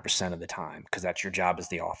 of the time, because that's your job as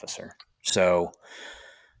the officer. So,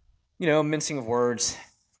 mincing of words,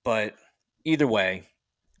 but either way,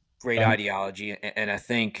 great Um, ideology. And I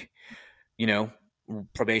think, you know,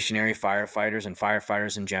 probationary firefighters and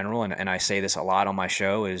firefighters in general, and I say this a lot on my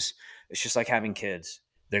show, is it's just like having kids.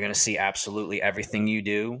 They're going to see absolutely everything you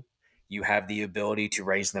do. You have the ability to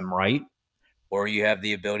raise them right, or you have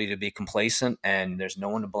the ability to be complacent, and there's no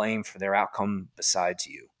one to blame for their outcome besides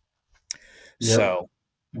you. yep. So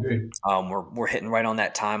Agreed. we're hitting right on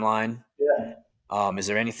that timeline. Yeah. Is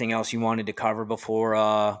there anything else you wanted to cover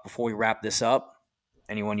before we wrap this up?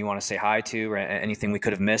 Anyone you want to say hi to, or anything we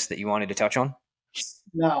could have missed that you wanted to touch on?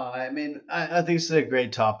 No, I mean, I think this is a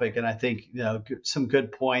great topic, and I think some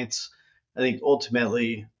good points. I think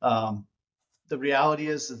ultimately, the reality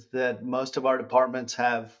is that most of our departments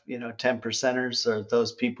have 10 percenters, or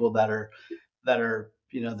those people that are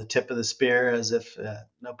the tip of the spear, as if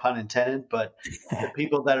no pun intended, but the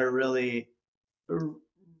people that are really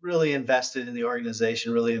invested in the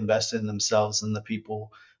organization, really invested in themselves and the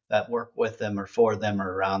people that work with them or for them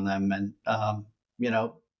or around them. And you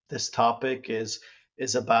know, this topic is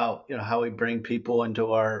about how we bring people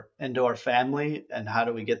into our family, and how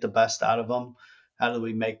do we get the best out of them? How do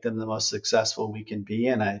we make them the most successful we can be?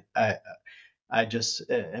 And I just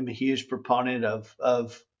am a huge proponent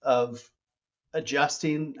of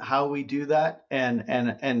adjusting how we do that, and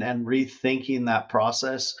rethinking that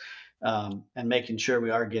process, and making sure we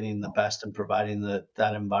are getting the best and providing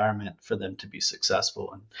that environment for them to be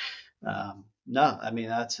successful. And no, I mean,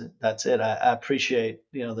 that's it. I appreciate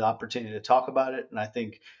the opportunity to talk about it, and I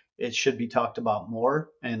think it should be talked about more,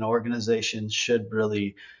 and organizations should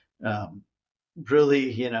um,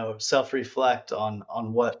 really self-reflect on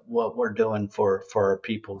what we're doing for our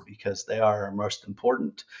people, because they are our most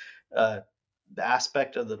important uh,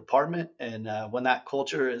 aspect of the department. And when that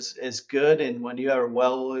culture is good, and when you have a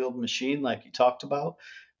well-oiled machine like you talked about,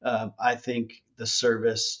 I think the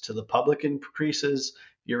service to the public increases,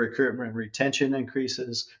 your recruitment and retention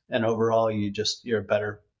increases, and overall you're a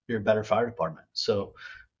better fire department. So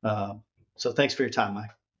thanks for your time,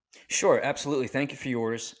 Mike. Sure, absolutely. Thank you for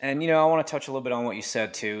yours. And I want to touch a little bit on what you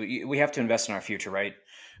said too. We have to invest in our future, right?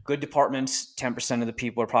 Good departments, 10% of the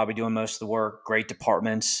people are probably doing most of the work. Great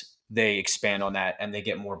departments, they expand on that and they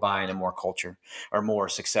get more buy-in and more culture, or more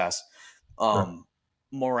success. Sure. Um,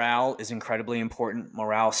 Morale is incredibly important.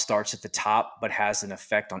 Morale starts at the top, but has an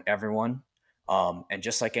effect on everyone. And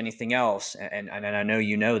just like anything else, and I know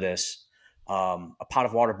you know this, a pot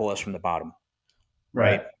of water boils from the bottom,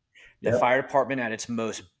 right? Right. The Yep. fire department at its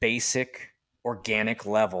most basic organic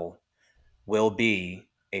level will be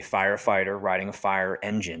a firefighter riding a fire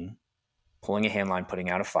engine, pulling a handline, putting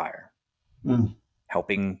out a fire, Mm.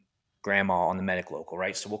 helping grandma on the medic local,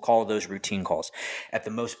 right? So we'll call those routine calls. At the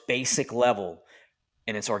most basic level,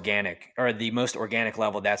 and it's organic, or the most organic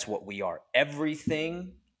level, that's what we are.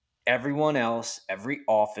 Everything, everyone else, every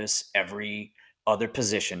office, every other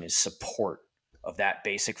position is support of that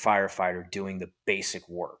basic firefighter doing the basic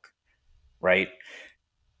work, right?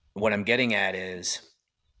 What I'm getting at is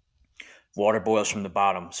water boils from the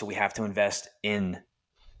bottom. So we have to invest in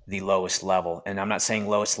the lowest level. And I'm not saying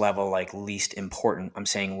lowest level like least important. I'm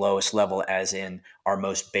saying lowest level as in our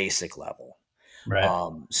most basic level.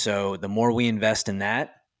 Right. So the more we invest in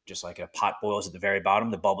that, just like a pot boils at the very bottom,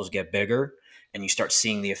 the bubbles get bigger and you start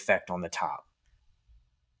seeing the effect on the top.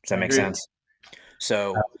 Does I that make agree. sense?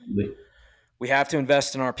 So Absolutely. we have to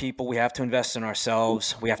invest in our people. We have to invest in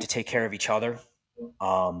ourselves. We have to take care of each other.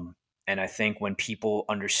 And I think when people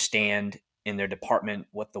understand in their department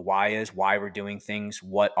what the why is, why we're doing things,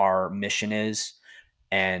 what our mission is,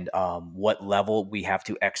 and what level we have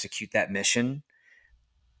to execute that mission,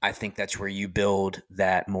 I think that's where you build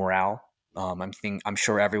that morale. I'm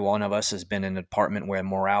sure every one of us has been in a department where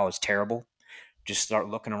morale is terrible. Just start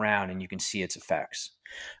looking around and you can see its effects.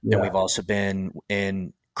 And Yeah. we've also been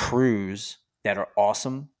in crews that are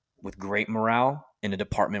awesome with great morale in a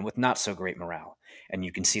department with not so great morale. And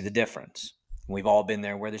you can see the difference. We've all been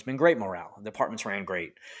there where there's been great morale. The departments ran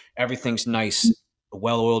great. Everything's nice, a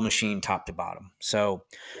well oiled machine top to bottom. So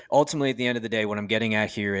ultimately, at the end of the day, what I'm getting at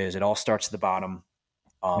here is it all starts at the bottom.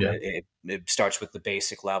 Yeah. It starts with the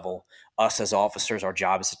basic level. Us as officers, our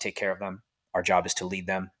job is to take care of them. Our job is to lead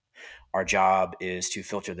them. Our job is to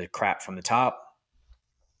filter the crap from the top,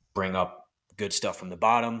 bring up good stuff from the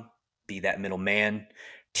bottom, be that middle man,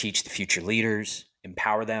 teach the future leaders,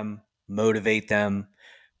 empower them, motivate them,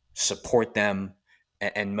 support them,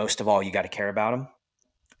 and most of all, you got to care about them.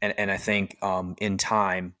 And I think in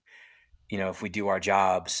time, if we do our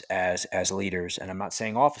jobs as leaders, and I'm not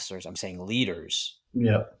saying officers, I'm saying leaders,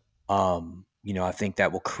 Yeah. I think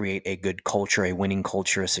that will create a good culture, a winning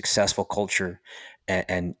culture, a successful culture,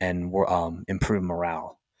 and improve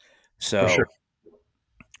morale. For sure. So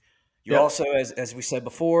you're Yep. also, as we said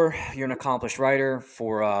before, you're an accomplished writer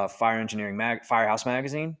for Firehouse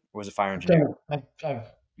Magazine, or was it Fire Engineer?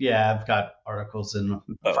 Yeah, I've got articles in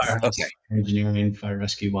Both. Okay. Firehouse Engineering, Fire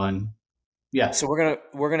Rescue One. Yeah. So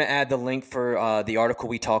we're gonna add the link for the article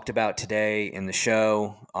we talked about today in the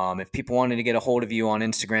show. If people wanted to get a hold of you on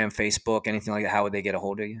Instagram, Facebook, anything like that, how would they get a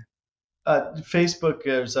hold of you? Facebook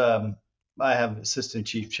is I have Assistant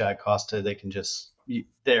Chief Chad Costa. They can just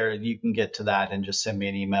there you can get to that and just send me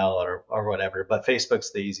an email or whatever. But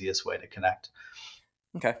Facebook's the easiest way to connect.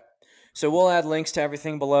 Okay. So we'll add links to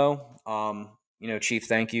everything below. Chief,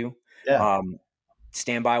 thank you. Yeah.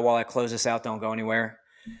 Stand by while I close this out. Don't go anywhere.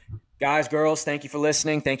 Guys, girls, thank you for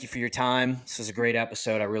listening. Thank you for your time. This was a great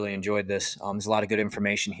episode. I really enjoyed this. There's a lot of good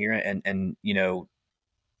information here, and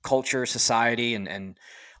culture, society, and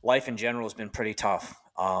life in general has been pretty tough.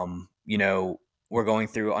 We're going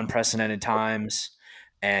through unprecedented times,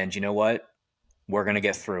 and you know what? We're going to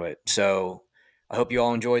get through it. So I hope you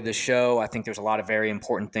all enjoyed this show. I think there's a lot of very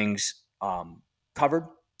important things covered.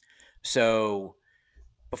 So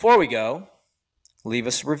before we go, leave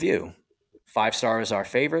us a review. 5 stars is our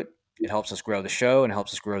favorite. It helps us grow the show and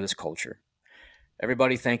helps us grow this culture.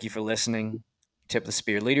 Everybody, thank you for listening. Tip the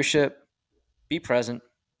spear leadership. Be present.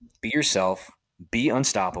 Be yourself. Be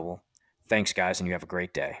unstoppable. Thanks, guys, and you have a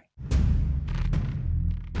great day.